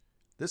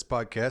This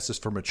podcast is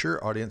for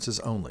mature audiences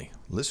only.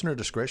 Listener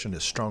discretion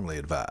is strongly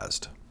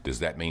advised. Does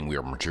that mean we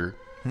are mature?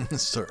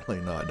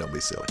 Certainly not. Don't be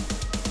silly.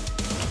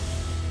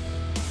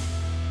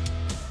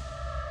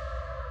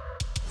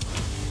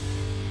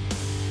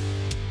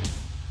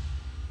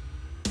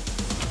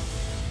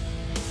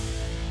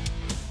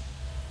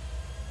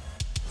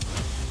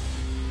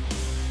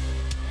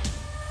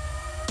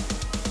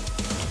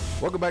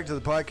 Welcome back to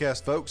the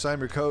podcast, folks. I'm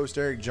your co-host,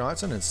 Eric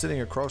Johnson, and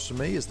sitting across from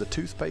me is the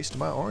toothpaste of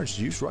my orange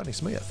juice, Rodney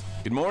Smith.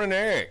 Good morning,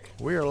 Eric.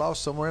 We are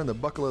lost somewhere in the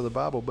buckle of the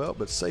Bible Belt,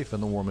 but safe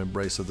in the warm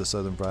embrace of the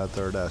Southern Fried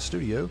Third Eye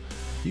Studio.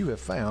 You have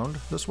found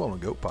the Swollen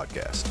Goat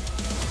Podcast.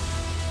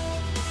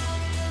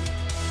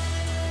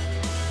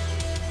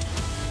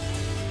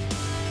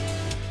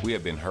 We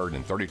have been heard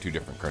in 32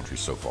 different countries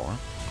so far.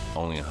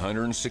 Only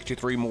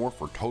 163 more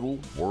for total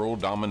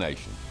world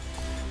domination.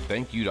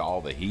 Thank you to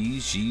all the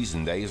he's, she's,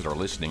 and theys that are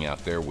listening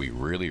out there. We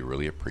really,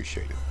 really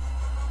appreciate it.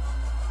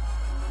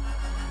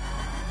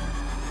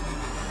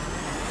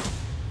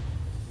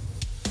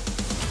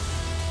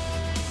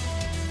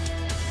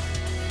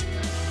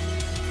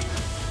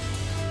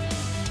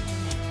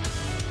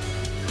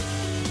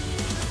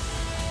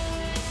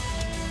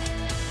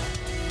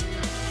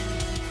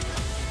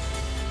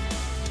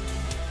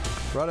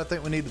 Rod, I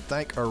think we need to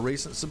thank our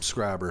recent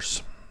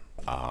subscribers.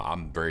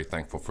 I'm very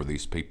thankful for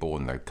these people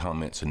and the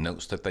comments and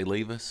notes that they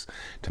leave us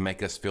to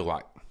make us feel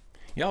like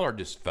y'all are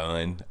just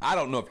fun. I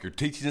don't know if you're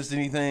teaching us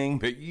anything,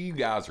 but you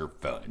guys are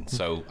fun.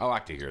 So I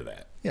like to hear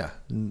that. Yeah,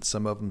 and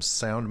some of them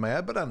sound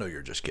mad, but I know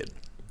you're just kidding.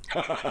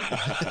 All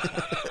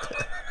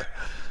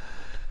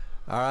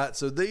right,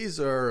 so these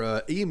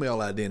are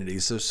email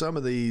identities. So some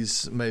of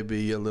these may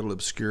be a little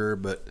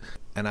obscure,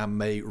 and I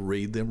may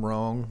read them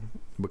wrong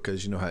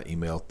because you know how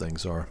email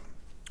things are.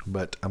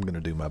 But I'm going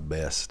to do my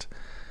best.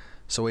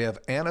 So we have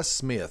Anna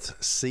Smith,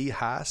 C.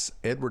 Heiss,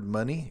 Edward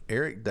Money,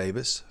 Eric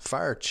Davis,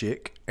 Fire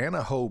Chick,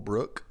 Anna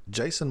Holbrook,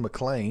 Jason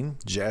McLean,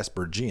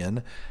 Jasper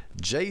Jen,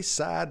 J.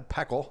 Side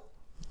Packle.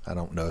 I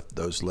don't know if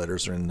those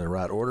letters are in the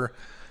right order.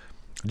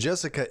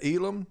 Jessica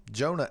Elam,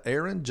 Jonah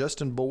Aaron,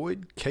 Justin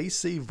Boyd,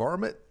 Casey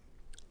Varmint.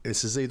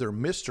 This is either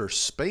Mr.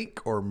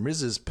 Spink or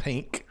Mrs.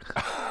 Pink.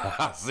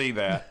 I see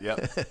that.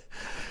 Yep.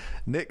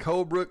 Nick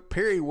Holbrook,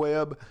 Perry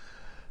Webb,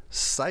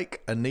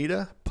 Psych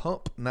Anita,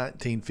 Pump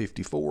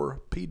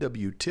 1954,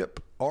 PW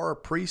Tip, R.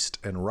 Priest,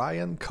 and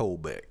Ryan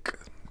Colbeck.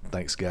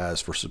 Thanks,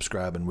 guys, for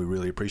subscribing. We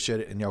really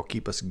appreciate it, and y'all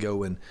keep us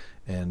going.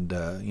 And,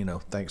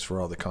 thanks for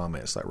all the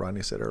comments, like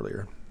Rodney said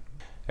earlier.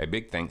 A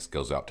big thanks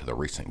goes out to the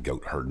recent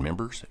Goat Herd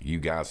members. You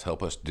guys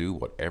help us do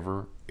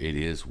whatever it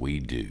is we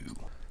do.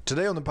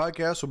 Today on the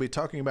podcast, we'll be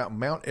talking about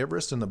Mount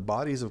Everest and the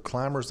bodies of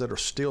climbers that are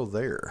still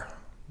there.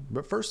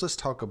 But first, let's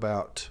talk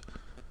about,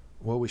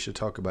 we should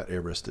talk about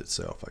Everest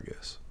itself, I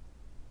guess.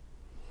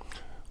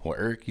 Well,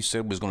 Eric, you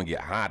said we was going to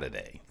get high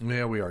today.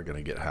 Yeah, we are going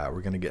to get high.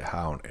 We're going to get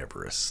high on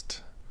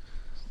Everest.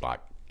 Like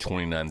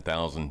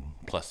 29,000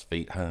 plus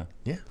feet high?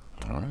 Yeah.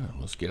 All right,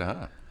 let's get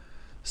high.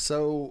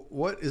 So,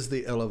 what is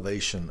the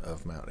elevation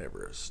of Mount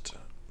Everest?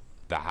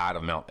 The height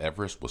of Mount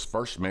Everest was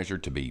first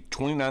measured to be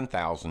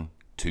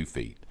 29,002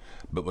 feet,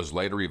 but was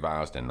later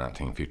revised in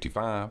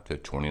 1955 to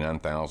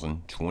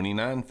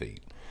 29,029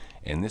 feet.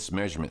 And this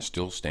measurement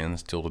still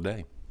stands till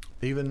today.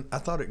 I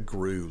thought it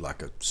grew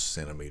like a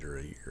centimeter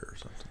a year or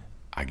something.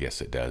 I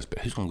guess it does, but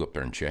who's going to go up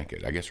there and check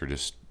it? I guess we're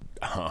just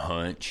a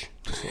hunch.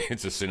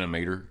 It's a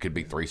centimeter. It could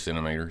be 3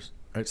 centimeters.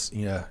 It's,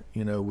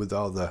 with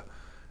all the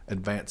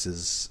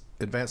advancements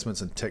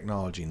in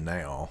technology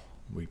now,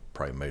 we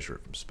probably measure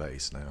it from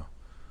space now.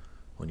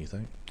 What do you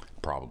think?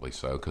 Probably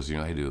so, because,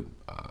 they do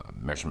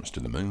measurements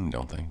to the moon,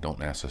 don't they? Don't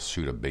NASA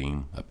shoot a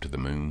beam up to the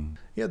moon?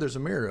 Yeah, there's a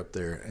mirror up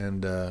there,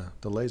 and the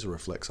laser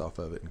reflects off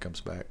of it and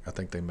comes back. I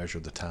think they measure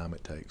the time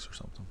it takes or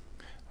something.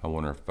 I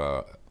wonder if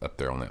up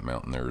there on that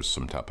mountain there's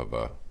some type of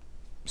a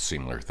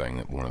similar thing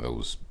that one of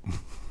those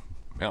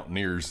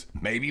mountaineers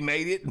maybe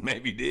made it,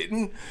 maybe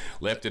didn't,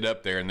 left it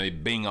up there and they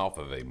bing off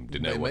of him to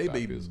know what that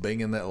is. They may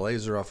be binging that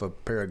laser off a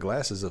pair of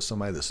glasses of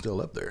somebody that's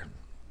still up there.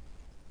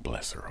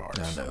 Bless their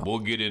hearts. I know. We'll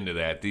get into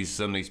that.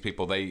 Some of these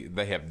people, they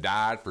have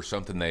died for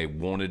something they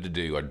wanted to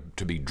do, or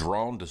to be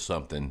drawn to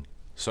something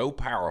so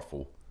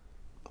powerful,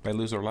 they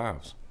lose their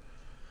lives.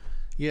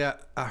 Yeah,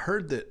 I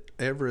heard that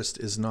Everest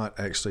is not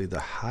actually the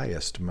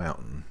highest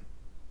mountain.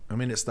 I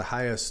mean, it's the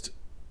highest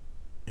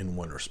in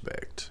one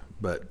respect,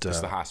 but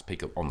it's the highest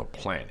peak on the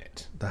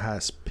planet. The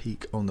highest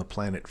peak on the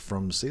planet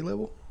from sea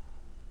level?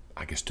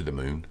 I guess to the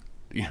moon.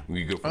 You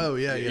go from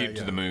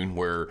to the moon,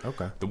 where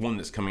the one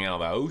that's coming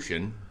out of the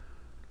ocean.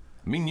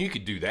 I mean, you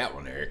could do that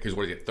one, Eric, because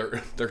what is it,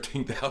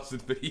 13,000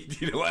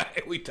 feet?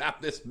 We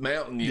top this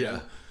mountain,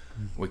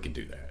 we could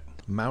do that.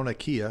 Mauna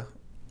Kea,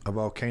 a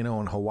volcano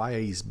on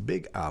Hawaii's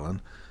Big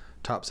Island,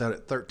 tops out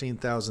at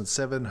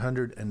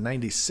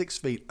 13,796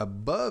 feet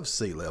above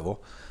sea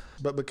level.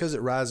 But because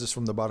it rises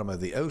from the bottom of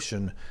the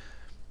ocean,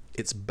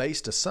 its base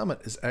to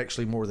summit is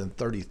actually more than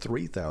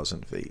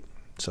 33,000 feet.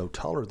 So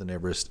taller than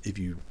Everest if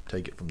you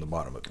take it from the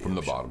bottom of the ocean. From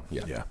the bottom,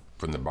 yeah.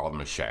 From the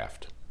bottom of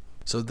shaft.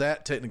 So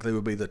that technically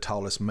would be the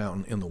tallest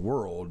mountain in the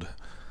world.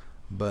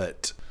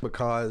 But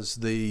because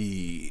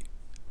the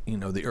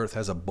Earth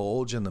has a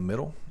bulge in the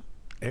middle,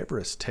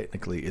 Everest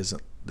technically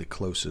isn't the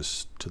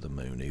closest to the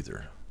moon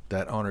either.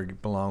 That honor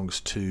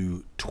belongs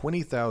to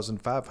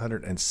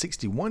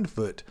 20,561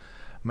 foot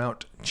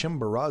Mount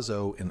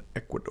Chimborazo in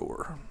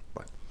Ecuador.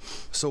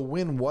 So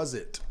when was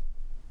it?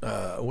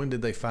 When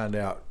did they find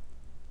out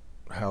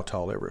how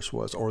tall Everest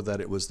was, or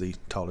that it was the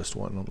tallest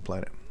one on the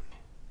planet?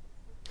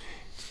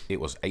 It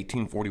was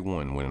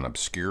 1841 when an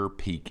obscure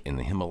peak in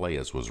the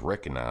Himalayas was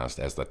recognized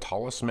as the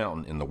tallest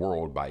mountain in the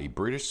world by a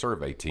British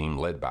survey team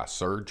led by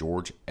Sir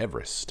George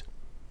Everest.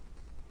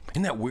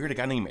 Isn't that weird? A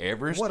guy named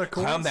Everest What a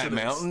climbed that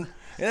coincidence. mountain.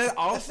 Isn't that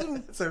awesome?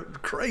 It's a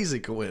crazy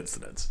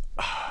coincidence.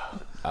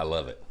 I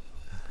love it.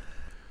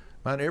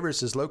 Mount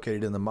Everest is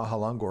located in the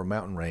Mahalangor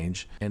mountain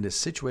range and is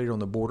situated on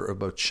the border of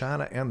both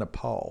China and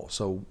Nepal.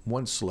 So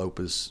one slope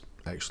is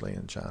actually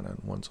in China and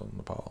one's on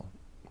Nepal,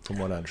 from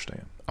what I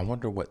understand. I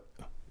wonder what,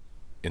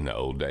 in the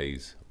old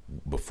days,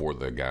 before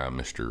the guy,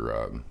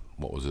 Mr.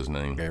 What was his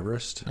name?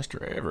 Everest?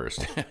 Mr.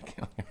 Everest. I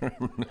can't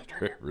remember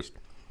Mr. Everest.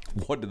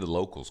 What did the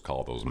locals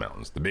call those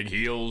mountains? The Big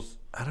Hills?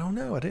 I don't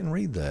know. I didn't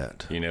read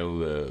that. You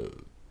know,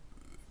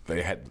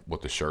 they had,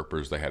 what the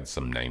Sherpas, they had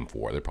some name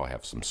for it. They probably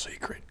have some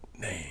secret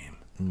name.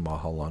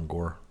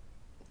 Mahalangor.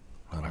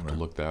 I'll have to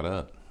look that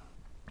up.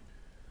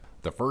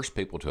 The first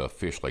people to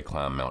officially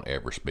climb Mount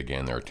Everest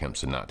began their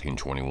attempts in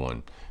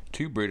 1921.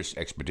 Two British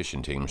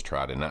expedition teams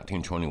tried in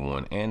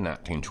 1921 and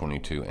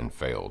 1922 and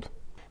failed.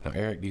 Now,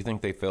 Eric, do you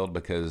think they failed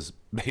because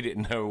they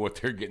didn't know what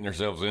they're getting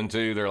themselves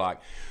into? They're like,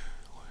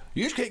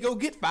 you just can't go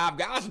get 5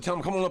 guys and tell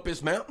them come on up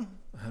this mountain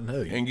I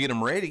know. and get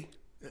them ready.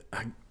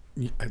 I'm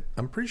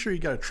pretty sure you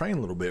got to train a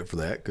little bit for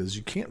that because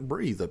you can't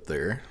breathe up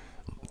there.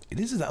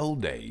 This is the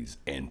old days,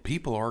 and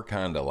people are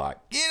kind of like,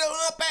 get on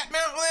up that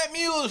mountain with that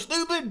mule,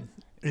 stupid.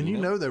 And you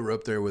know they were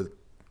up there with,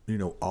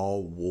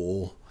 all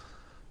wool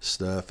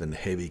stuff and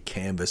heavy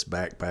canvas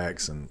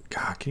backpacks. And,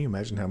 God, can you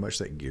imagine how much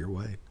that gear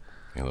weighed?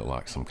 It looked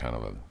like some kind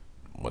of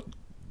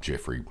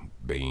Jeffrey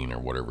Bean or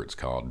whatever it's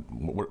called.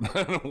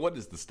 What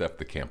is the stuff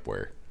the camp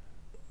wear?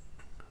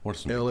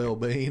 What's LL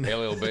Bean.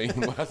 LL Bean.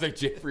 What I say,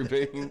 Jeffrey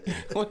Bean?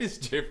 What is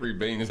Jeffrey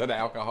Bean? Is that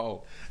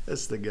alcohol?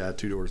 That's the guy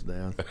 2 doors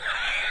down.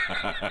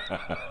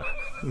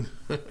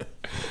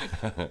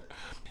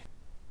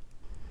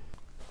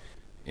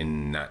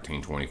 In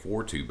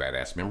 1924, 2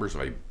 badass members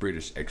of a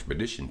British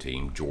expedition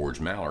team, George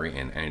Mallory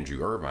and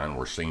Andrew Irvine,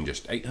 were seen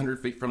just 800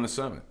 feet from the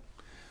summit.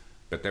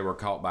 But they were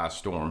caught by a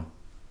storm.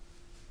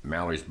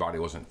 Mallory's body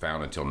wasn't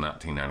found until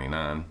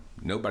 1999.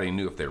 Nobody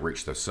knew if they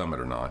reached the summit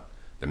or not.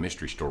 The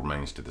mystery still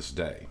remains to this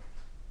day.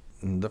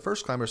 The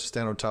first climbers to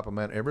stand on top of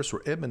Mount Everest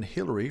were Edmund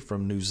Hillary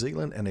from New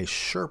Zealand and a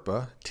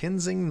Sherpa,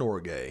 Tenzing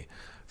Norgay,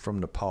 from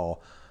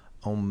Nepal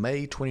on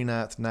May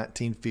 29th,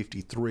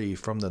 1953,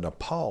 from the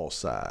Nepal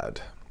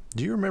side.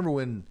 Do you remember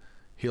when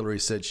Hillary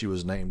said she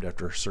was named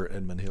after Sir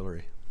Edmund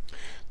Hillary?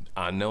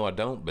 I know I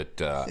don't, but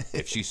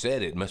if she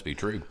said it, it must be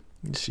true.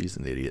 She's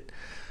an idiot.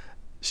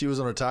 She was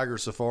on a tiger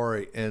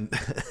safari and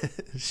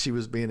she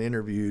was being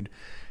interviewed,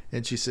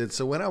 and she said,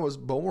 so when I was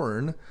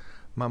born,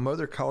 my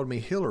mother called me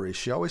Hillary.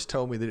 She always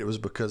told me that it was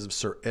because of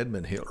Sir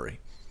Edmund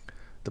Hillary.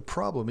 The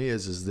problem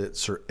is that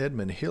Sir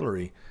Edmund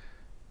Hillary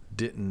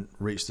didn't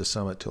reach the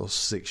summit till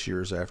 6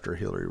 years after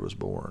Hillary was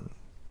born.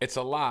 It's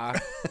a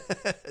lie.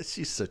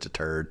 She's such a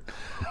turd.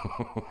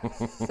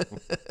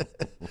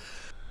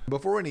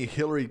 Before any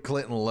Hillary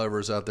Clinton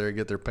lovers out there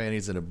get their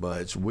panties in a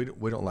bunch, we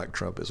don't like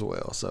Trump as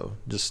well. So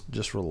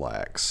just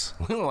relax.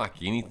 We don't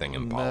like anything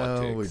in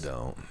politics. No, we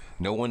don't.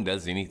 No one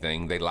does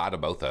anything. They lie to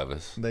both of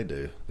us. They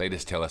do. They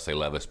just tell us they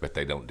love us, but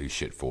they don't do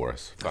shit for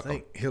us. I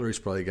think Hillary's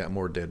probably got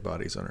more dead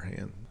bodies on her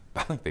hand.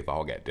 I think they've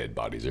all got dead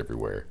bodies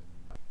everywhere.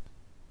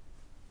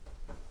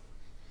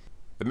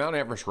 The Mount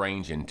Everest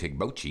range in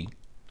Tigbochi,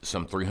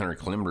 some 300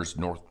 kilometers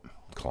north.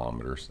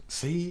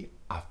 See,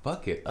 I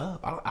fuck it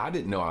up. I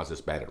didn't know I was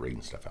this bad at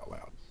reading stuff out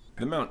loud.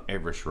 The Mount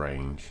Everest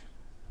range.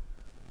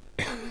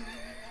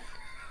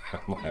 I'm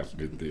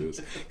laughing at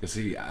this. Because,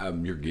 see,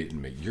 you're getting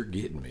me. You're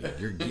getting me.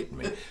 You're getting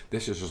me.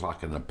 This is just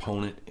like an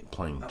opponent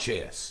playing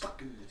chess.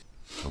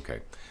 Okay.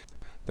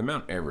 The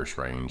Mount Everest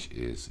range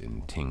is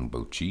in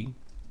Tingbochi,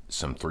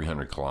 some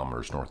 300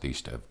 kilometers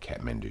northeast of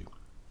Kathmandu.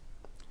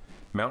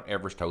 Mount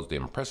Everest holds the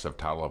impressive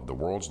title of the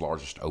world's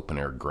largest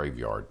open-air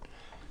graveyard.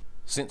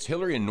 Since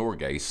Hillary and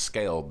Norgay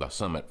scaled the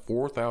summit,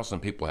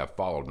 4,000 people have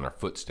followed in their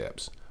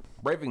footsteps,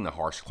 braving the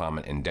harsh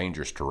climate and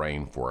dangerous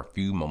terrain for a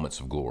few moments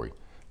of glory.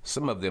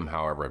 Some of them,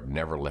 however, have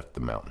never left the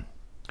mountain.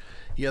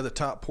 Yeah, the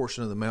top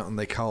portion of the mountain,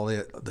 they call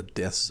it the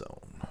death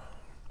zone.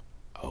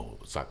 Oh,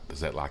 is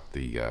that like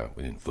the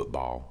in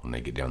football when they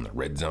get down the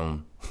red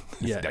zone?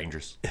 It's Yeah.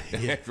 dangerous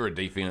Yeah. for a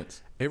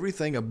defense.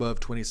 Everything above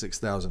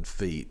 26,000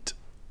 feet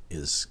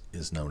is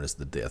known as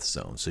the death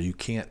zone. So you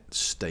can't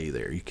stay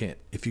there. You can't.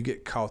 If you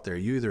get caught there,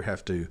 you either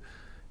have to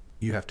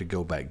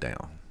go back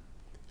down,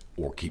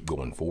 Or keep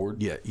going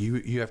forward. Yeah,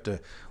 you have to.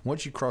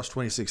 Once you cross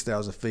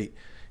 26,000 feet,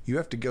 you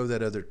have to go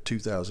that other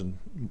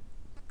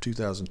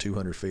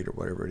 2,200 feet or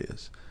whatever it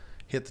is,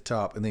 hit the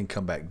top, and then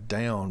come back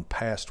down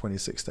past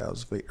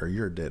 26,000 feet, or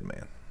you're a dead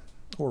man.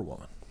 or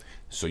woman.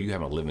 So you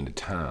have a limited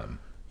time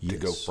to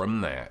go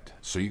from that.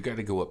 So you got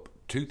to go up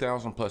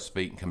 2,000 plus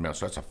feet and come down.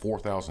 So that's a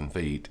 4,000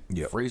 feet,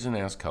 freezing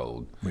ass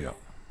cold. Yeah.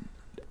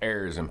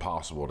 Air is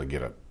impossible to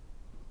get a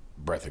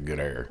breath of good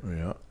air.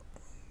 Yeah.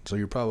 So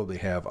you probably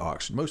have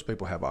oxygen. Most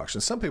people have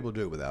oxygen. Some people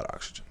do it without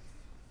oxygen.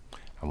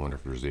 I wonder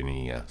if there's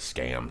any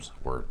scams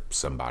where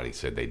somebody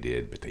said they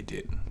did, but they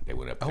didn't. They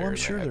went up there. I'm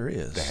sure there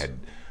is. They had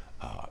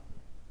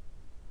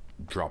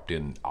dropped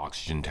in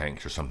oxygen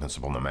tanks or something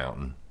up on the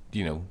mountain.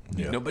 You know,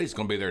 nobody's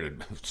going to be there.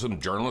 Some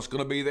journalist's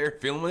going to be there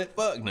filming it.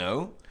 Fuck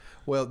no.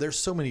 Well, there's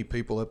so many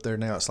people up there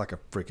now. It's like a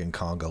freaking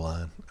conga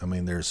line. I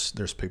mean, there's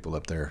people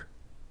up there.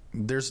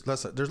 There's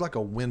like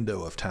a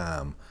window of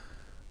time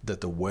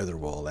that the weather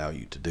will allow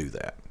you to do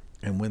that.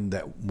 And when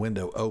that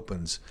window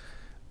opens,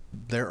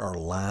 there are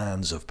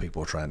lines of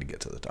people trying to get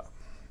to the top.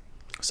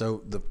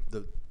 So the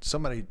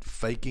somebody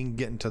faking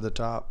getting to the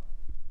top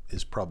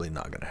is probably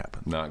not going to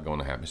happen. Not going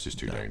to happen. It's just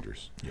too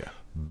dangerous. Yeah.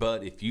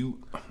 But if you,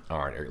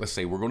 all right, Eric, let's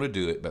say we're going to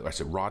do it. But I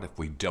said, Rod, if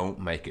we don't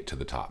make it to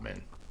the top,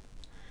 man,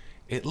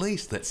 at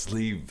least let's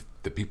leave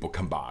the people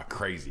come by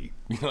crazy.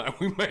 You know, like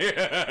we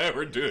may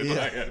we're doing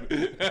like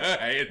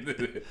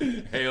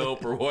hand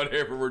help or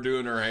whatever we're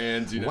doing our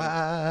hands. You know,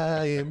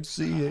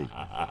 YMCA.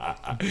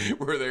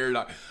 We're there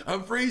like,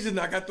 I'm freezing.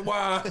 I got the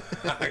Y.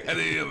 I got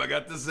the M. I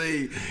got the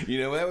C. You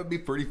know, that would be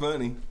pretty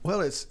funny.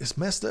 Well, it's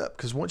messed up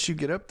because once you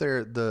get up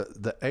there,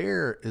 the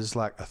air is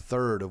like a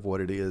third of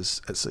what it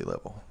is at sea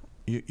level.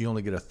 You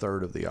only get a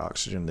third of the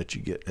oxygen that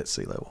you get at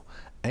sea level.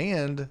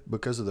 And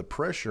because of the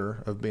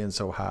pressure of being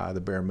so high,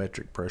 the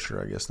barometric pressure,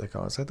 I guess they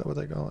call it. Is that what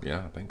they call it?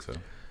 Yeah, I think so.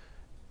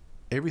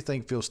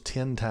 Everything feels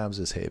 10 times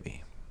as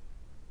heavy.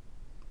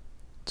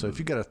 So if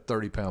you got a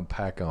 30-pound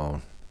pack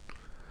on,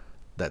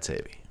 that's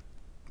heavy.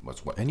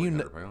 What's what? And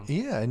 300 pounds?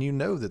 Yeah, and you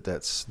know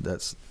that's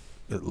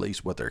at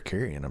least what they're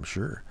carrying, I'm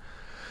sure.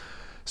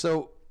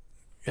 So,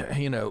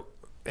 you know,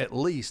 at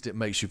least it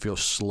makes you feel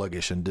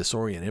sluggish and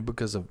disoriented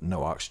because of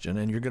no oxygen,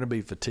 and you're going to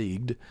be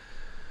fatigued.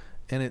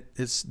 And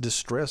it's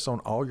distress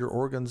on all your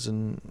organs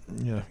and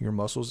your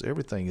muscles.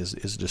 Everything is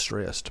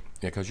distressed.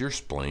 Yeah, because your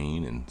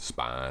spleen and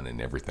spine and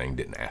everything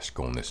didn't ask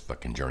on this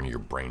fucking journey your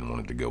brain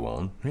wanted to go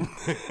on.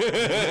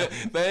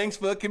 Thanks,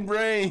 fucking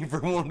brain,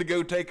 for wanting to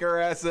go take our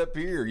ass up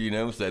here,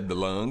 said the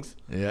lungs.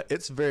 Yeah,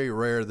 it's very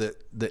rare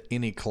that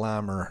any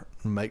climber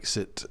makes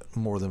it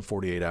more than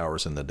 48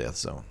 hours in the death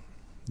zone.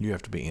 You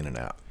have to be in and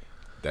out.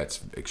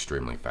 That's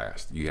extremely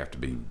fast. You have to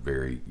be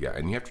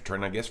and you have to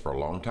train, I guess, for a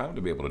long time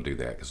to be able to do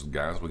that. Because,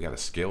 guys, we got to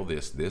scale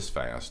this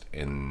fast,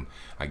 and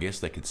I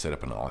guess they could set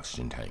up an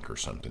oxygen tank or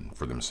something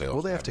for themselves.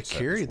 Well, they have to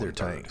carry their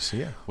tanks,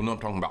 yeah. Well, no, I'm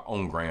talking about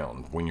on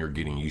ground when you're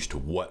getting used to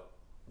what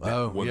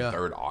that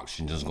one-third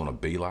oxygen is going to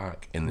be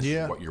like, and this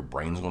is what your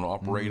brain's going to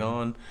operate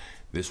on.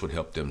 This would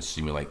help them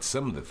simulate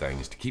some of the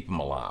things to keep them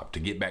alive, to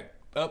get back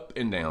up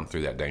and down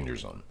through that danger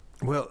zone.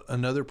 Well,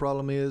 another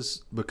problem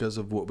is, because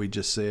of what we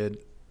just said,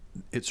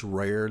 it's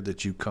rare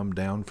that you come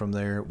down from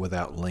there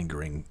without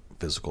lingering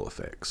physical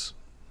effects.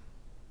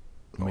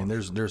 I mean,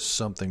 there's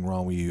something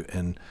wrong with you,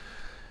 and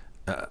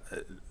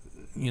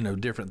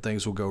different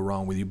things will go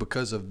wrong with you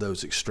because of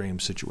those extreme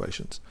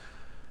situations.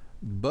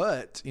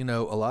 But a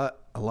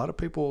lot of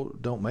people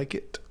don't make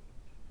it,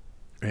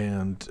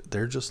 and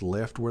they're just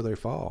left where they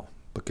fall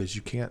because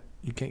you can't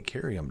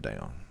carry them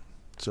down.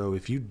 So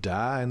if you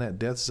die in that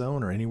death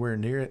zone or anywhere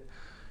near it,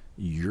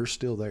 you're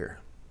still there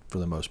for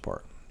the most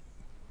part.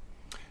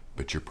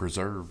 But you're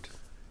preserved.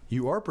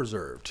 You are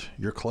preserved.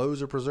 Your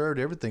clothes are preserved.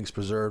 Everything's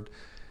preserved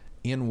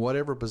in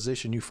whatever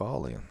position you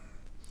fall in.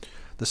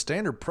 The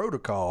standard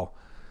protocol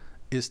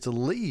is to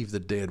leave the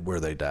dead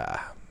where they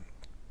die.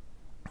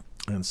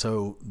 And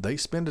so they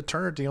spend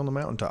eternity on the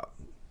mountaintop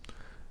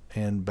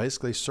and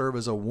basically serve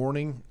as a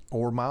warning,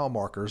 or mile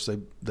markers.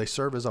 They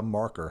serve as a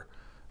marker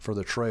for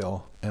the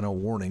trail and a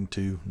warning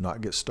to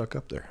not get stuck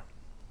up there.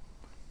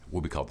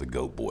 We'll be called the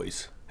Goat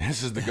Boys.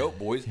 This is the Goat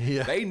Boys.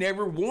 Yeah. They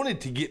never wanted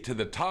to get to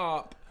the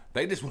top.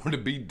 They just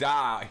wanted to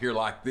die out here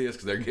like this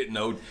because they're getting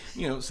old.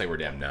 Say we're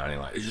down 90,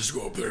 like, just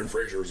go up there and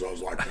freeze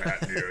yourselves like that.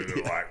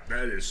 They're like,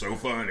 that is so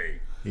funny.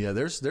 Yeah,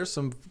 there's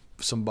some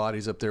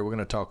bodies up there. We're going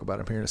to talk about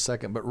them here in a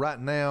second. But right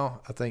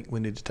now, I think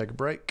we need to take a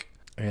break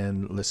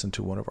and listen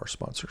to one of our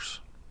sponsors.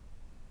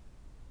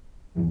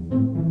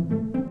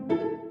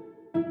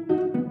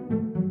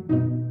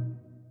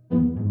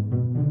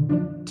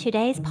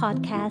 Today's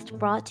podcast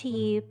brought to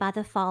you by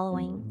the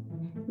following: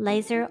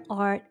 Laser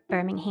Art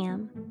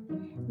Birmingham.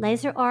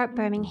 Laser Art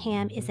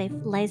Birmingham is a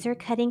laser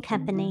cutting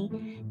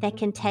company that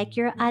can take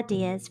your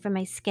ideas from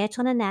a sketch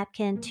on a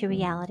napkin to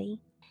reality.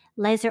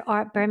 Laser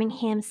Art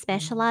Birmingham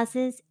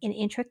specializes in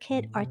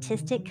intricate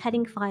artistic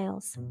cutting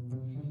files.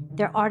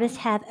 Their artists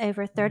have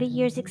over 30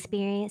 years'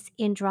 experience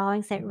in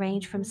drawings that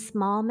range from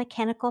small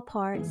mechanical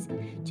parts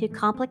to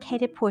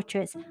complicated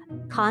portraits.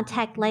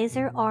 Contact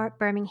Laser Art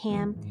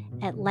Birmingham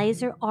at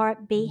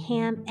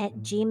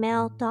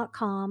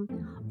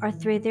laserartbham@gmail.com or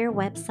through their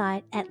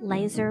website at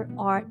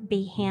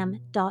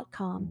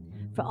laserartbham.com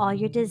for all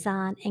your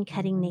design and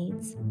cutting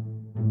needs.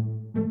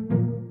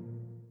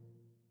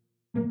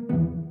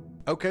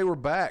 Okay, we're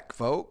back,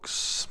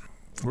 folks.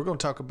 We're going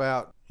to talk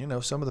about,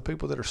 some of the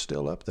people that are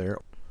still up there.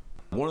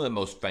 One of the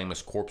most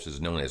famous corpses,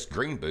 known as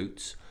Green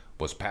Boots,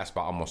 was passed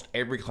by almost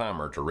every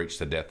climber to reach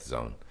the death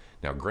zone.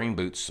 Now, Green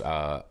Boots,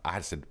 I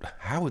said,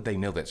 how would they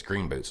know that's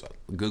Green Boots?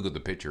 I Googled the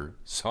picture,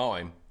 saw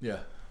him. Yeah.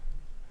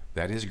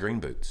 That is Green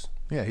Boots.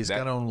 Yeah, he's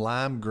got on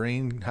lime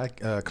green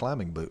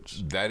climbing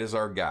boots. That is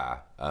our guy.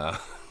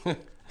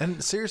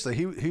 And seriously,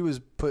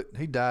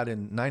 he died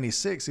in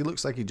 96. He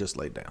looks like he just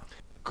laid down.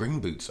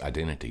 Green Boots'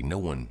 identity, no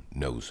one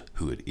knows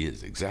who it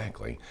is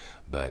exactly,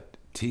 but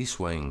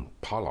Tsewang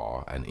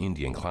Pala, an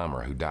Indian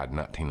climber who died in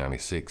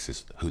 1996,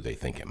 is who they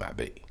think it might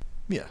be.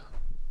 Yeah.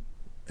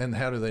 And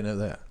how do they know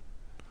that?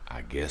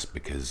 I guess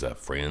because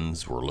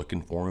friends were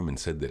looking for him and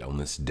said that on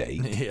this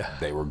date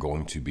they were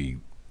going to be...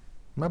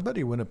 My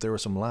buddy went up there with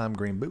some lime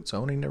green boots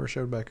on. He never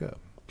showed back up.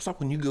 It's like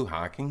when you go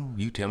hiking,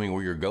 you tell me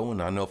where you're going.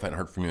 I know if I hadn't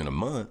heard from you in a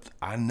month,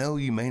 I know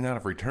you may not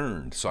have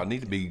returned. So I need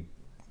to be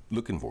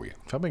looking for you.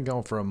 If I've been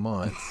gone for a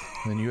month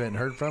and you hadn't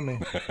heard from me,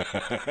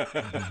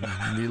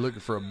 you're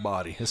looking for a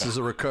body. This is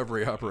a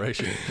recovery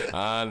operation.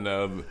 I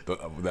know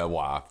the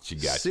wife. She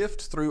got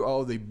Sift through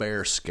all the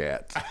bear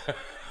scat,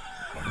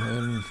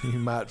 and you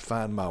might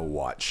find my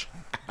watch.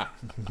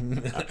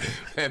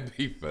 That'd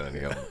be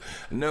funny.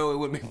 No, it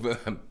wouldn't be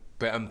fun.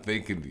 But I'm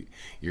thinking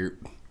you're...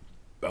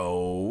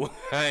 Oh,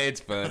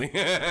 it's funny.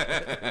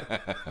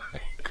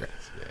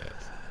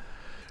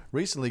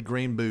 Recently,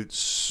 Green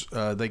Boots,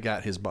 they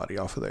got his body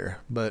off of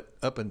there. But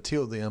up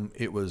until then,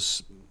 it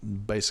was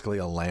basically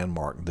a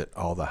landmark that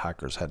all the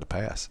hikers had to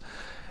pass.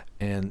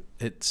 And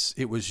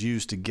it was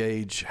used to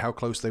gauge how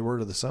close they were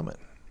to the summit.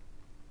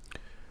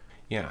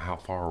 Yeah, how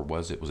far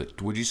was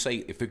it? Would you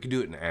say if it could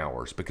do it in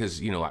hours?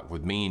 Because, like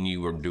with me and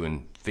you were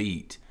doing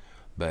feet,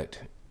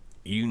 but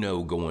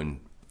going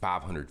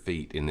 500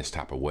 feet in this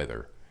type of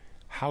weather,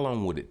 how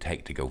long would it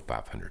take to go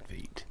 500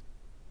 feet?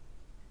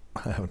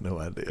 I have no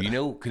idea.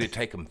 Could it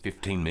take them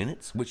 15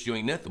 minutes? Which you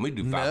ain't nothing. We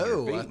do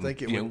 500 feet. No, I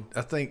think it would.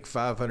 I think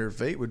 500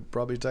 feet would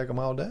probably take them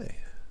all day.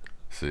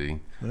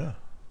 See? Yeah.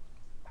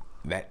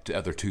 That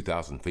other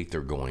 2,000 feet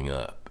they're going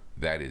up.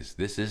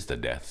 This is the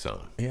death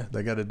zone. Yeah,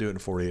 they got to do it in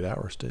 48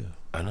 hours too.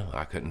 I know.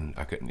 I couldn't.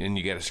 And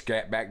you got to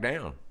scat back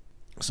down.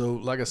 So,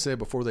 like I said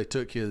before, they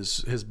took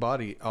his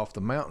body off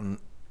the mountain.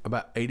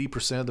 About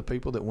 80% of the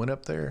people that went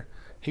up there,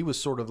 he was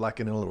sort of like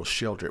in a little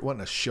shelter. It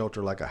wasn't a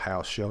shelter like a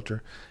house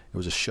shelter. It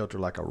was a shelter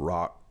like a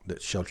rock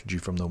that sheltered you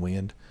from the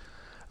wind.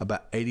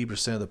 About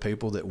 80% of the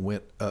people that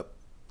went up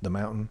the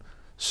mountain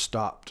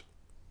stopped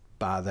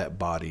by that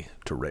body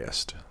to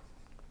rest.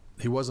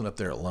 He wasn't up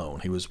there alone.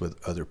 He was with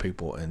other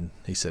people, and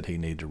he said he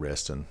needed to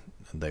rest, and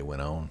they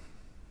went on.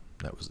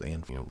 That was the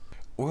end.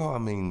 Well, I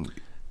mean...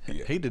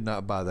 Yeah. He did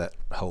not buy that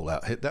whole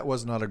outfit. That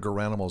was not a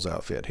Garanimals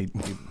outfit.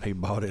 He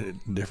bought it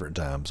at different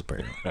times,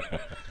 apparently.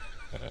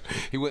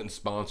 He wasn't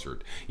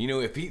sponsored.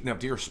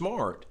 If you're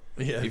smart...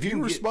 Yeah, if you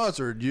were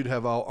sponsored, you'd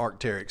have all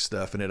Arc'teryx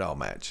stuff and it all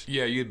matched.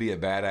 Yeah, you'd be a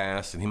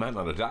badass, and he might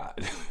not have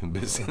died.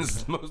 But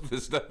since most of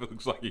this stuff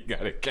looks like he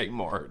got at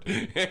Kmart.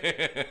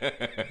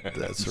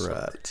 That's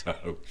right.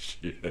 Oh,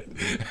 shit.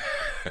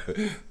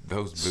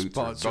 Those boots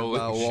Sponsored are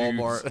by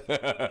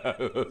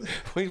Walmart.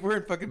 He's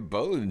wearing fucking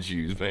bowling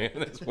shoes, man.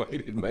 That's why he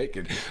didn't make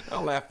it.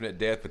 I'm laughing at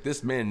death, but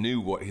this man knew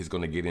what he's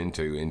going to get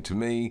into. And to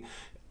me,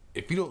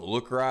 if you don't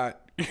look right,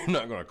 you're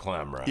not going to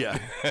climb right. Yeah.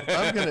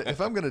 If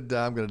I'm gonna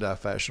die, I'm gonna die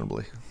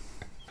fashionably.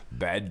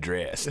 Bad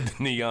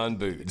dressed, neon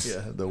boots.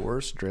 Yeah, the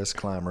worst dressed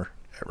climber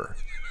ever.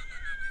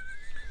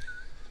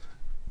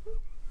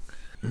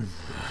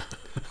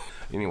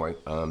 Anyway,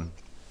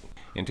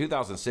 in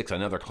 2006,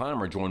 another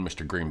climber joined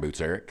Mr. Green Boots,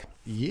 Eric.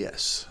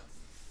 Yes.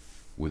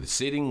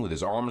 Sitting with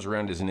his arms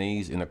around his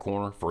knees in a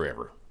corner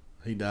forever.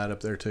 He died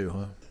up there too,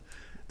 huh?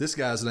 This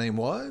guy's name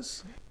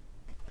was?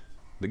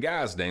 The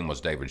guy's name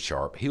was David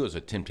Sharp. He was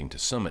attempting to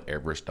summit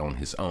Everest on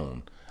his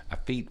own, a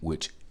feat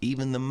which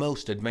even the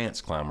most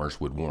advanced climbers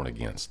would warn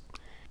against.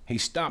 He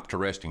stopped to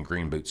rest in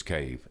Green Boots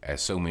Cave,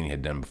 as so many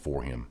had done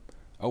before him.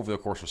 Over the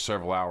course of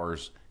several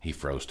hours, he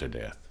froze to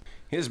death.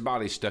 His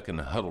body stuck in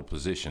a huddled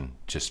position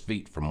just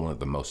feet from one of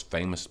the most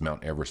famous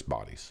Mount Everest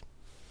bodies.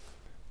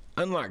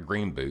 Unlike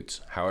Green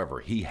Boots, however,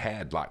 he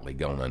had likely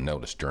gone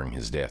unnoticed during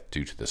his death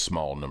due to the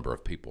small number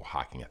of people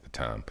hiking at the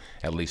time.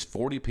 At least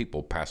 40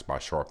 people passed by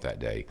Sharp that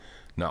day.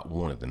 Not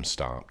one of them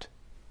stopped.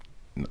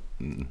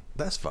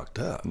 That's fucked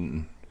up.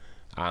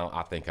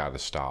 I think I'd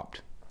have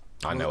stopped.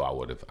 I know I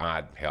would have.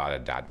 I'd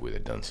have died with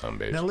it, done some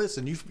bitch. Now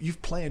listen,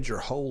 you've planned your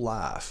whole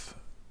life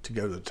to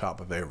go to the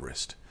top of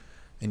Everest,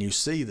 and you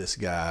see this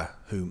guy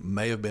who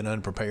may have been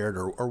unprepared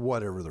or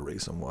whatever the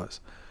reason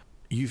was.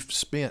 You've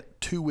spent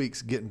 2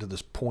 weeks getting to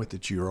this point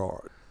that you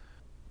are.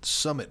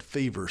 Summit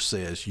fever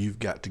says you've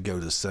got to go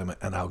to the summit,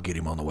 and I'll get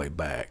him on the way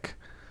back.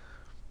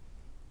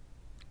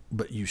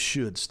 But you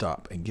should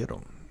stop and get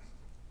him.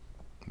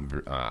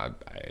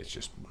 It's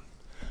just,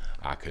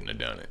 I couldn't have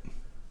done it.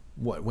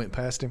 What, went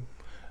past him?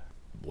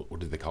 What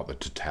do they call it? The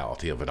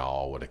totality of it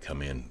all would have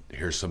come in.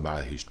 Here's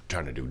somebody who's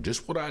trying to do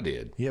just what I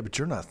did. Yeah, but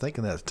you're not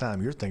thinking that at the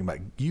time. You're thinking about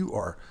you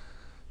are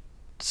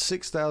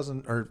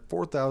 6,000 or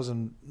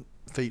 4,000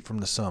 feet from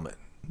the summit.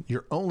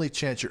 Your only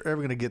chance you're ever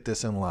going to get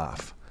this in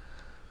life.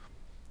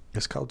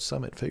 It's called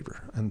summit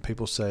fever. And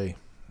people say,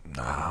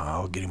 nah,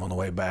 I'll get him on the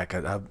way back.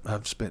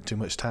 I've spent too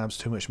much time,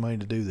 too much money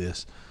to do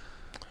this.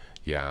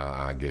 Yeah,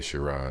 I guess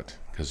you're right.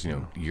 Because,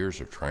 years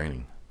of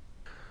training.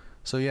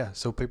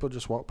 So people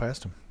just walk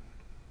past him.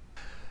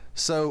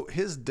 So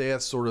his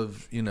death sort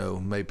of,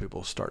 made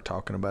people start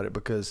talking about it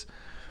because,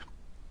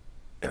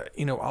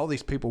 all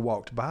these people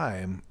walked by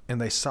him and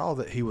they saw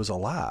that he was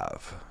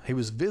alive. He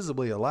was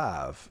visibly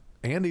alive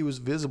and he was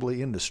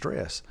visibly in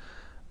distress,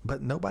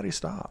 but nobody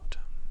stopped.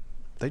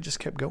 They just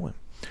kept going.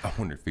 I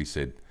wonder if he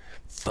said,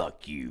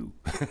 fuck you.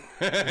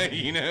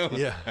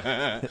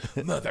 Yeah.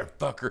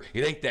 Motherfucker.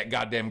 It ain't that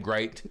goddamn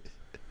great.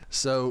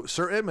 So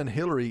Sir Edmund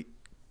Hillary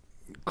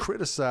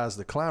criticized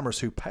the climbers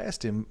who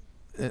passed him,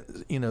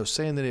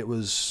 saying that it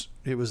was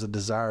a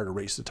desire to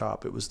reach the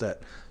top. It was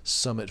that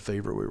summit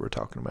fever we were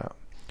talking about.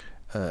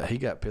 He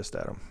got pissed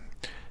at him.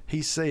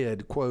 He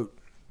said, quote,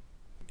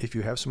 if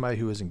you have somebody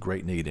who is in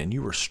great need and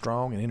you are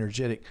strong and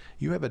energetic,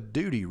 you have a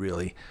duty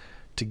really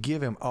to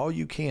give him all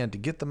you can to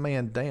get the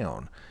man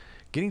down.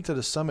 Getting to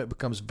the summit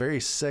becomes very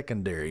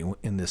secondary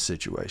in this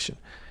situation.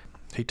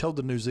 He told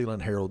the New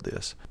Zealand Herald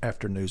this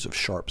after news of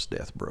Sharp's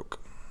death broke.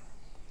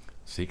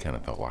 See, he kind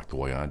of felt like the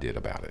way I did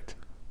about it.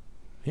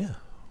 Yeah.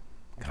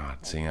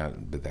 God, see,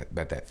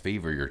 but that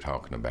fever you're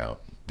talking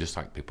about, just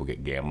like people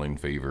get gambling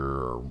fever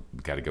or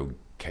got to go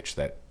catch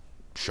that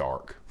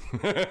shark,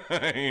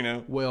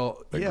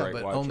 Well, yeah,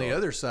 but on the shark.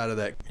 other side of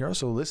that, you're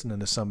also listening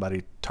to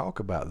somebody talk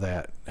about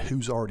that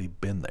who's already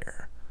been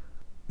there.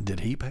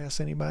 Did he pass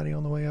anybody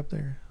on the way up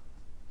there?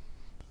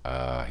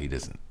 He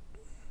doesn't.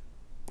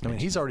 I mean,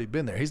 he's already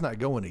been there. He's not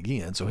going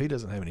again, so he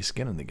doesn't have any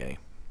skin in the game.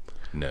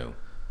 No.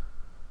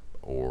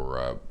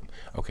 Or,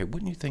 okay,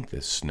 wouldn't you think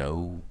the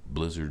snow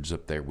blizzards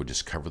up there would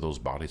just cover those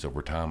bodies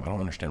over time? I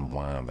don't understand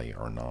why they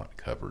are not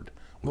covered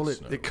with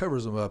snow. It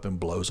covers them up and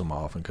blows them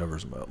off and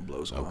covers them up and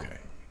blows them off. Okay.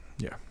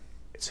 Yeah.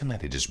 It seemed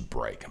like they just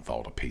break and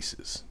fall to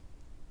pieces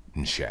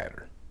and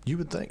shatter. You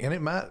would think. And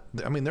it might,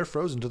 they're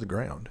frozen to the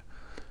ground.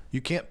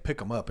 You can't pick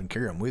them up and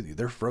carry them with you.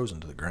 They're frozen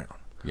to the ground.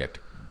 You have to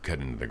cut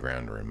into the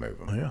ground to remove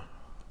them. Yeah.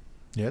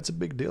 Yeah, it's a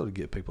big deal to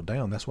get people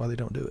down. That's why they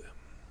don't do it.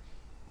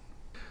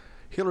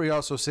 Hillary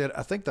also said,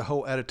 I think the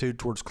whole attitude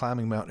towards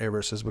climbing Mount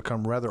Everest has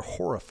become rather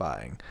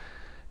horrifying.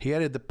 He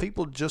added, the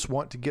people just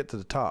want to get to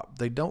the top.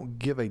 They don't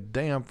give a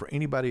damn for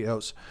anybody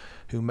else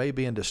who may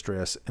be in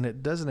distress, and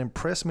it doesn't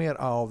impress me at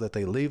all that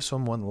they leave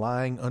someone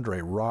lying under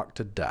a rock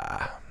to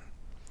die.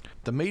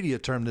 The media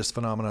termed this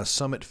phenomenon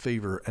summit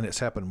fever, and it's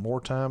happened more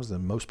times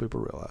than most people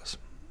realize.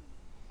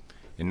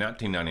 In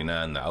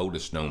 1999, the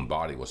oldest known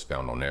body was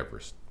found on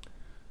Everest.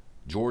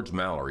 George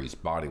Mallory's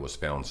body was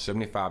found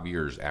 75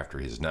 years after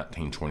his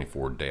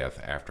 1924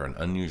 death after an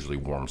unusually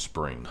warm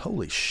spring.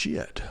 Holy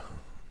shit.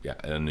 Yeah,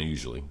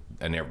 unusually.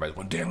 And everybody's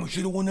going, damn, we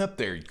should have went up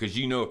there. Because,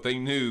 if they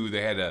knew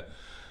they had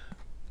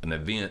an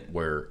event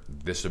where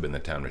this would have been the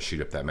time to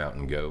shoot up that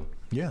mountain and go.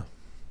 Yeah.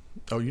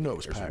 Oh, it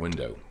was There's packed. a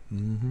window.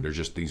 Mm-hmm. There's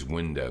just these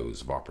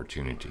windows of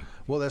opportunity.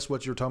 Well, that's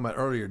what you were talking about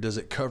earlier. Does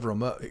it cover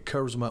them up? It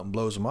covers them up and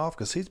blows them off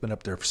because he's been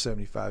up there for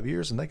 75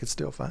 years and they could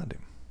still find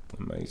him.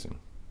 Amazing.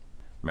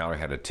 Mallory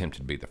had attempted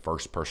to be the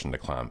first person to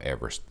climb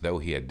Everest, though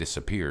he had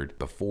disappeared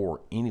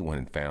before anyone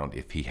had found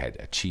if he had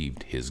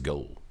achieved his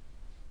goal.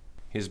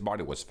 His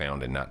body was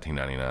found in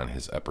 1999,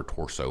 his upper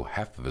torso,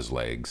 half of his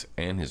legs,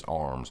 and his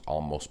arms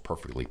almost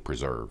perfectly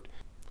preserved.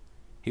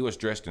 He was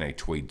dressed in a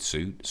tweed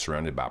suit,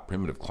 surrounded by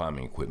primitive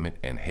climbing equipment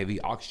and heavy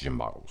oxygen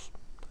bottles.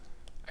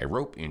 A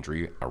rope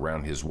injury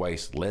around his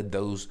waist led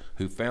those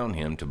who found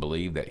him to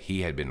believe that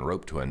he had been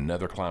roped to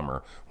another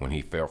climber when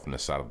he fell from the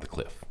side of the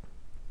cliff.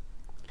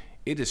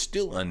 It is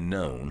still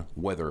unknown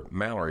whether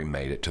Mallory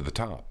made it to the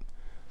top,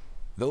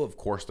 though of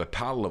course the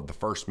title of the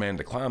first man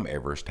to climb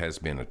Everest has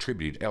been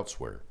attributed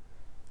elsewhere.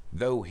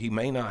 Though he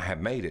may not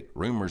have made it,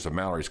 rumors of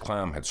Mallory's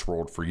climb had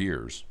swirled for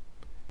years.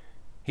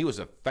 He was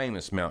a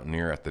famous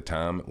mountaineer at the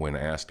time. When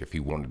asked if he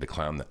wanted to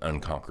climb the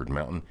unconquered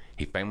mountain,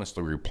 he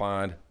famously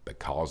replied,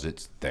 because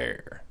it's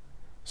there.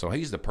 So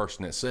he's the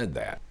person that said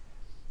that.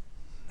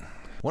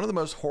 One of the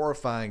most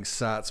horrifying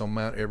sights on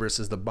Mount Everest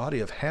is the body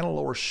of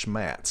Hannelore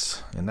Schmatz.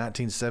 In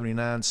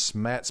 1979,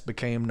 Schmatz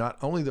became not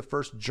only the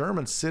first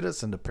German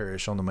citizen to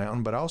perish on the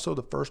mountain, but also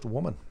the first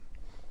woman.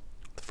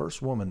 The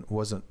first woman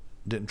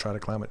didn't try to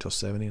climb it till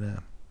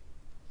 79.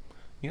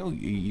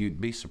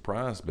 You'd be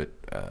surprised, but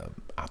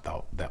I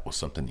thought that was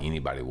something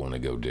anybody want to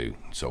go do.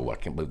 So I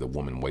can't believe the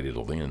woman waited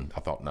till then.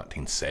 I thought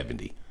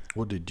 1970.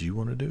 Well, did you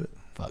want to do it?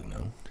 Fuck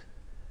no.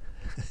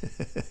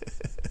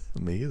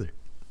 Me either.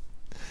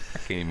 I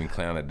can't even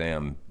climb a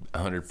damn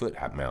 100-foot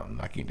high mountain.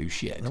 I can't do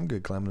shit. I'm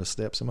good climbing the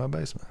steps in my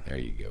basement. There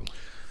you go.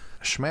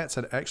 Schmatz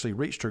had actually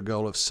reached her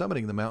goal of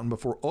summiting the mountain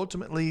before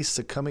ultimately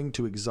succumbing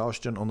to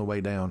exhaustion on the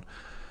way down.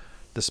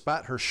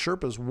 Despite her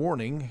Sherpa's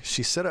warning,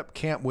 she set up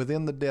camp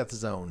within the death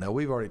zone. Now,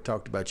 we've already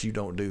talked about you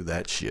don't do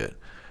that shit.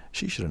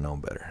 She should have known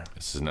better.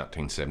 This is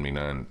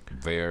 1979.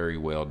 Very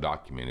well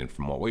documented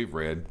from what we've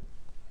read.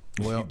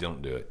 Well, you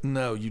don't do it.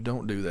 No, you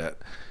don't do that.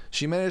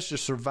 She managed to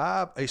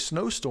survive a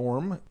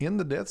snowstorm in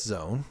the death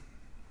zone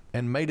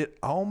and made it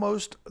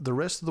almost the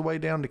rest of the way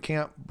down to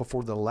camp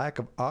before the lack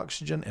of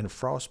oxygen and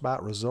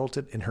frostbite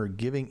resulted in her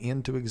giving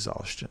in to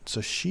exhaustion.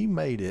 So she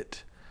made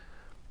it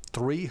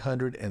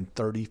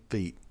 330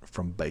 feet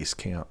from base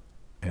camp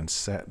and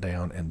sat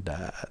down and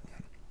died.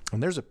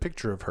 And there's a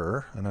picture of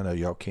her, and I know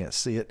y'all can't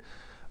see it,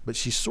 but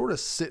she's sort of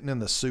sitting in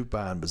the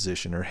supine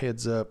position. Her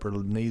head's up, her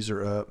knees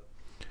are up,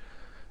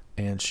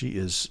 and she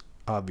is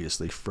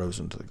obviously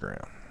frozen to the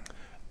ground.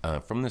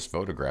 From this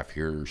photograph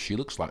here, she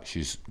looks like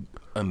she's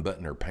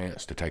unbuttoning her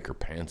pants to take her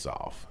pants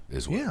off,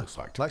 is what it looks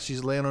like. Like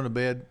she's laying on a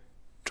bed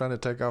trying to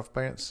take off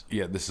pants.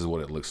 Yeah, this is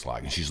what it looks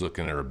like. And she's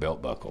looking at her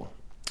belt buckle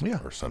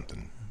or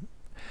something.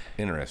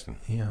 Interesting.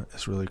 Yeah,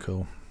 it's really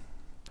cool.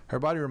 Her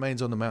body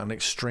remains on the mountain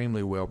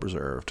extremely well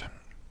preserved.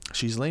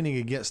 She's leaning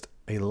against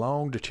a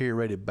long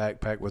deteriorated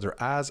backpack with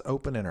her eyes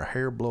open and her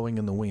hair blowing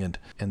in the wind.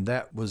 And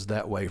that was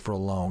that way for a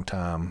long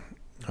time.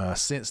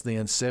 Since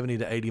then, 70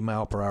 to 80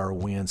 mile per hour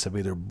winds have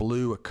either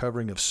blew a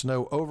covering of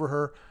snow over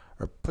her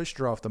or pushed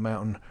her off the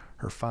mountain.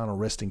 Her final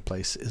resting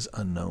place is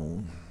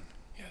unknown.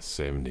 Yeah,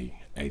 70,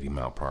 80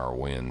 mile per hour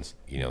winds.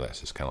 You know,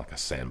 that's just kind of like a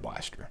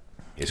sandblaster.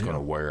 It's going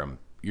to wear them.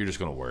 You're just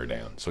going to wear her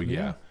down. So,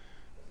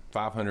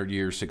 500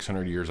 years,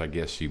 600 years, I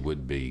guess she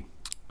would be.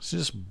 She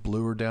just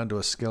blew her down to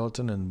a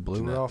skeleton and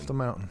blew her off the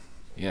mountain.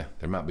 Yeah,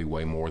 there might be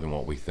way more than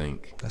what we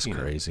think. That's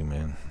crazy,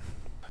 man.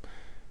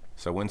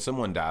 So when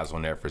someone dies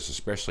on Everest,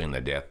 especially in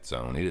the death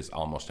zone, it is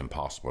almost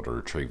impossible to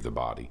retrieve the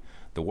body.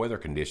 The weather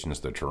conditions,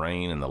 the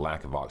terrain, and the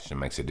lack of oxygen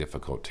makes it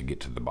difficult to get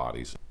to the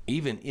bodies.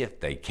 Even if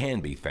they can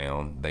be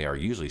found, they are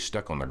usually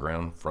stuck on the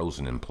ground,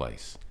 frozen in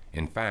place.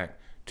 In fact,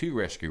 2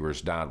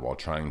 rescuers died while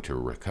trying to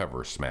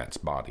recover Smat's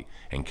body,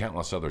 and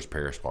countless others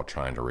perished while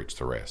trying to reach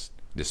the rest.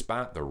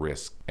 Despite the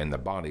risk and the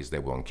bodies they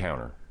will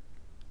encounter,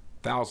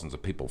 thousands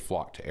of people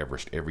flock to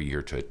Everest every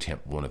year to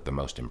attempt one of the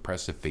most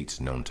impressive feats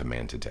known to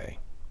man today.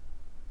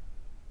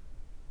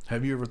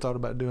 Have you ever thought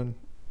about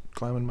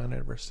climbing Mount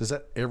Everest? Has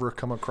that ever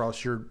come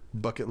across your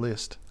bucket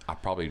list? I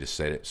probably just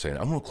said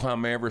I'm going to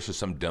climb Everest as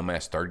some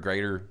dumbass third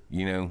grader,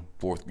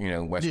 fourth,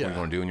 what you're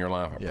going to do in your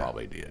life. I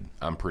probably did.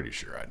 I'm pretty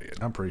sure I did.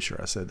 I'm pretty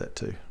sure I said that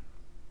too.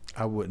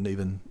 I wouldn't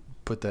even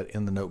put that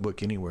in the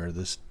notebook anywhere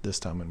this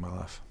time in my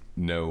life.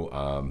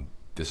 No,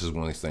 this is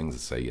one of these things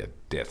that say a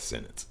death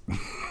sentence.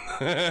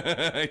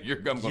 You're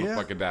going to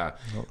fucking die.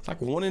 It's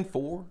like 1 in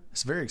 4.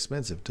 It's very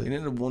expensive too. And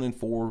then 1 in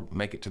 4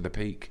 make it to the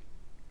peak.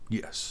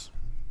 Yes,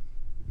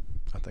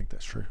 I think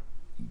that's true.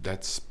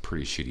 That's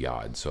pretty shitty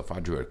odds. So if I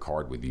drew a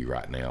card with you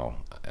right now,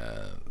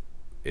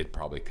 it'd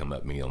probably come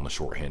up me on the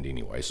shorthand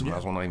anyway. So might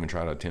as well not even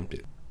try to attempt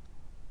it.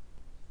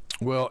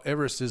 Well,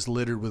 Everest is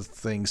littered with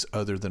things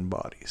other than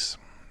bodies.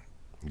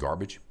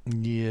 Garbage?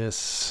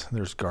 Yes,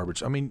 there's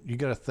garbage. I mean, you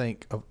got to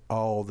think of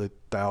all the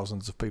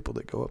thousands of people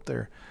that go up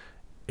there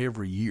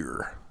every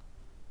year.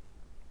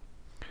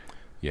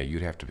 Yeah,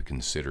 you'd have to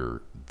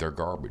consider their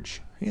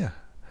garbage. Yeah.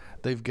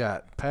 They've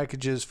got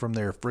packages from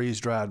their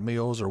freeze-dried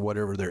meals or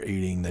whatever they're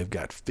eating. They've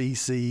got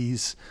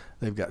feces.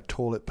 They've got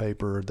toilet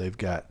paper. They've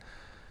got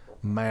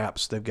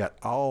maps. They've got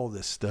all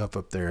this stuff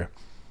up there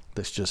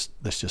that's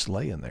just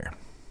laying there.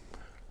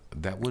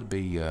 That would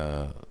be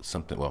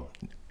something. Well,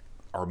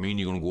 are me and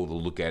you going to go to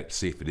look at it to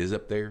see if it is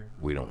up there?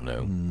 We don't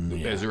know.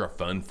 Is there a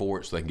fund for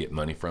it so they can get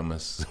money from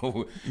us?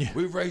 So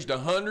we've raised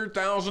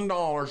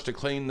 $100,000 to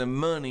clean the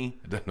money.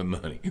 The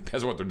money.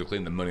 That's what they're to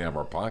clean the money out of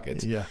our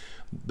pockets. Yeah.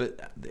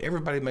 But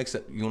everybody makes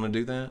that. You want to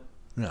do that?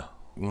 No.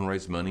 You want to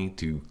raise money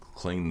to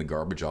clean the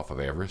garbage off of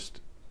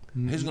Everest?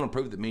 Who's going to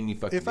prove that me and you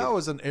fucking If I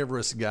was an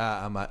Everest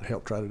guy, I might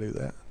help try to do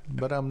that.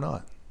 But I'm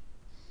not.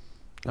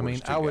 I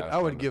mean, I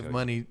would give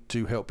money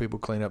to help people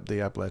clean up the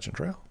Appalachian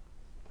Trail.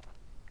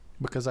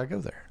 Because I go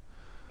there.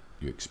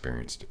 You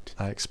experienced it.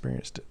 I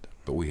experienced it.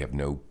 But we have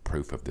no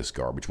proof of this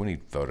garbage. We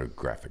need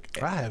photographic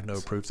evidence. I have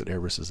no proof that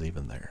Everest is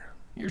even there.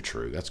 You're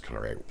true. That's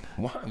correct.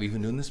 Why are we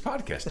even doing this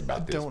podcast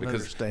about this? I don't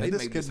understand.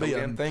 This could be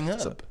a thing up.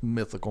 It's a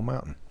mythical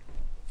mountain.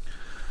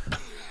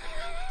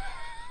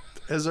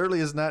 As early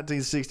as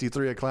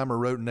 1963, a climber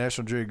wrote in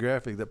National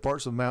Geographic that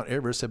parts of Mount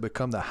Everest had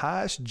become the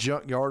highest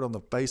junkyard on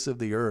the face of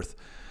the earth.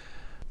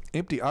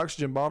 Empty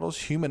oxygen bottles,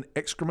 human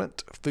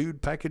excrement,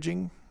 food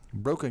packaging,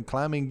 broken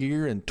climbing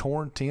gear, and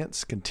torn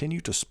tents continue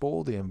to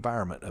spoil the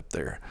environment up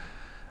there.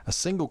 A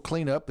single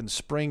cleanup in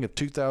spring of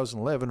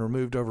 2011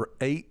 removed over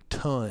 8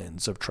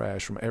 tons of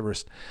trash from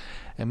Everest,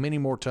 and many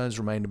more tons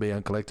remain to be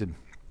uncollected.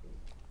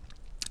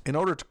 In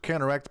order to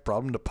counteract the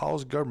problem,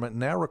 Nepal's government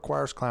now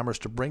requires climbers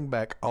to bring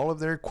back all of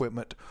their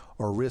equipment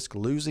or risk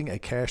losing a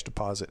cash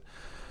deposit.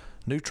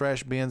 New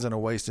trash bins and a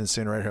waste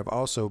incinerator have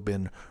also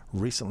been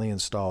recently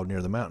installed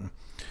near the mountain.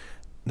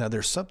 Now,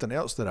 there's something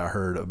else that I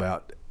heard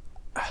about.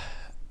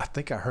 I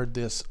think I heard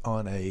this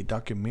on a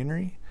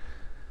documentary,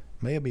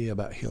 maybe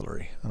about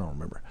Hillary. I don't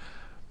remember.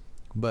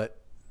 But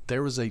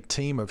there was a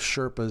team of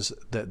Sherpas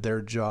that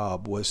their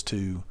job was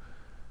to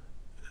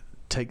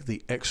take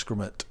the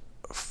excrement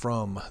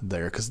from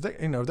there, because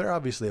they're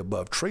obviously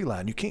above tree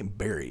line. You can't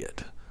bury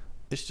it.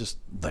 It's just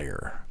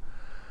there.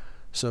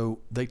 So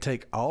they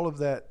take all of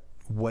that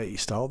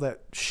waste, all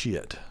that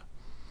shit,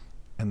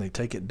 and they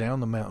take it down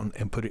the mountain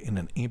and put it in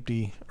an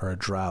empty or a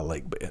dry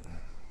lake bed.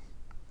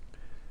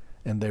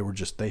 And they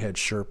had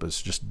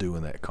Sherpas just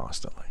doing that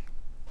constantly.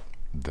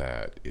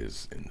 That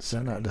is insane. Is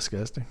that not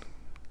disgusting?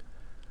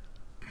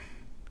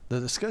 The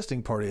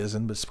disgusting part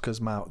isn't, but it's because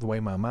the way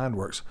my mind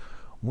works.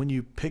 When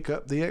you pick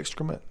up the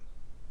excrement,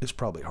 it's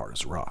probably hard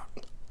as a rock.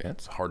 Yeah,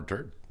 it's a hard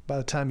turd. By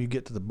the time you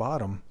get to the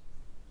bottom,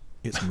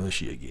 it's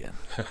mushy again.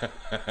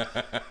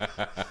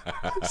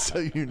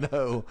 So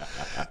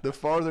the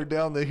farther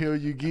down the hill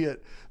you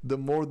get, the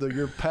more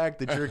your pack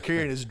that you're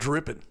carrying is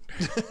dripping.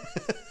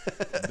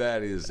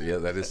 That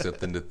is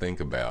something to think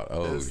about.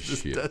 Oh,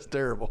 shit. That's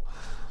terrible.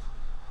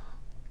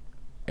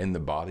 And the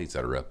bodies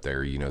that are up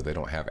there, they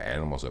don't have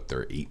animals up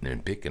there eating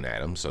and picking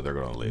at them, so they're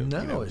going to live.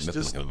 No, it's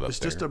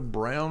just a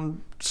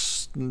brown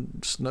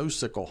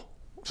snowsicle.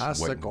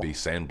 Wouldn't be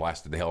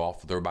sandblasted the hell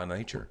off there by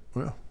nature.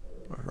 Well,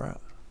 right.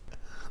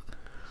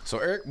 So,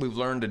 Eric, we've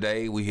learned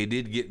today we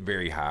did get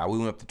very high. We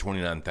went up to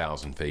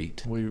 29,000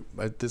 feet.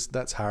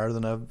 That's higher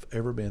than I've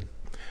ever been.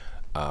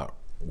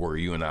 Where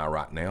you and I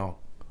right now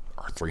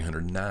are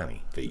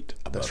 390 feet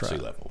above sea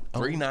level.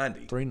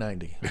 390.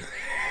 390.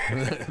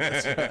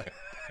 That's right.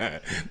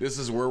 This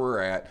is where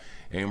we're at,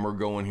 and we're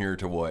going here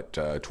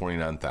to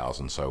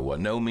 29,000. So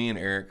no, me and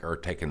Eric are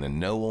taking the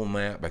no on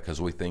that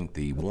because we think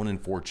the 1 in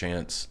 4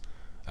 chance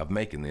of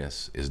making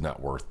this is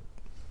not worth,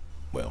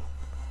 well.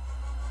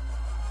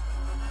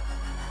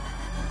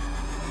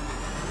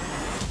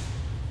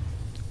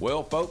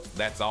 Well, folks,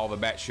 that's all the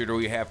bat shooter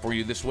we have for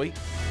you this week.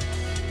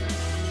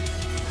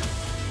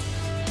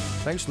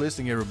 Thanks for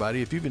listening,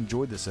 everybody. If you've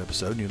enjoyed this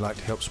episode and you'd like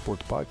to help support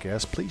the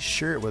podcast, please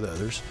share it with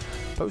others,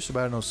 post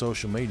about it on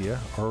social media,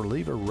 or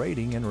leave a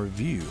rating and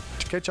review.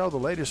 To catch all the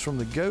latest from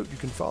the GOAT, you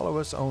can follow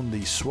us on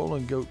the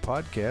Swollen Goat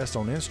Podcast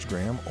on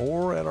Instagram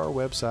or at our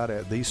website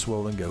at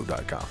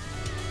theswollengoat.com.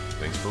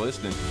 Thanks for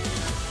listening.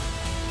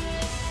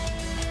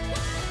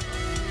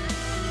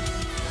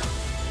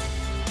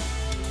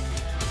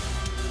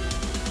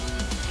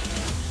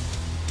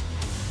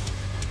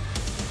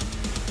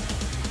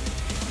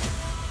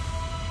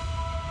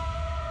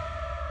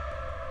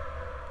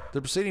 The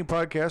preceding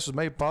podcast was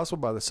made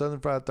possible by the Southern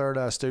Fried Third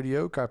Eye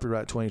Studio,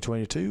 copyright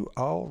 2022,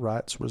 all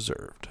rights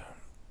reserved.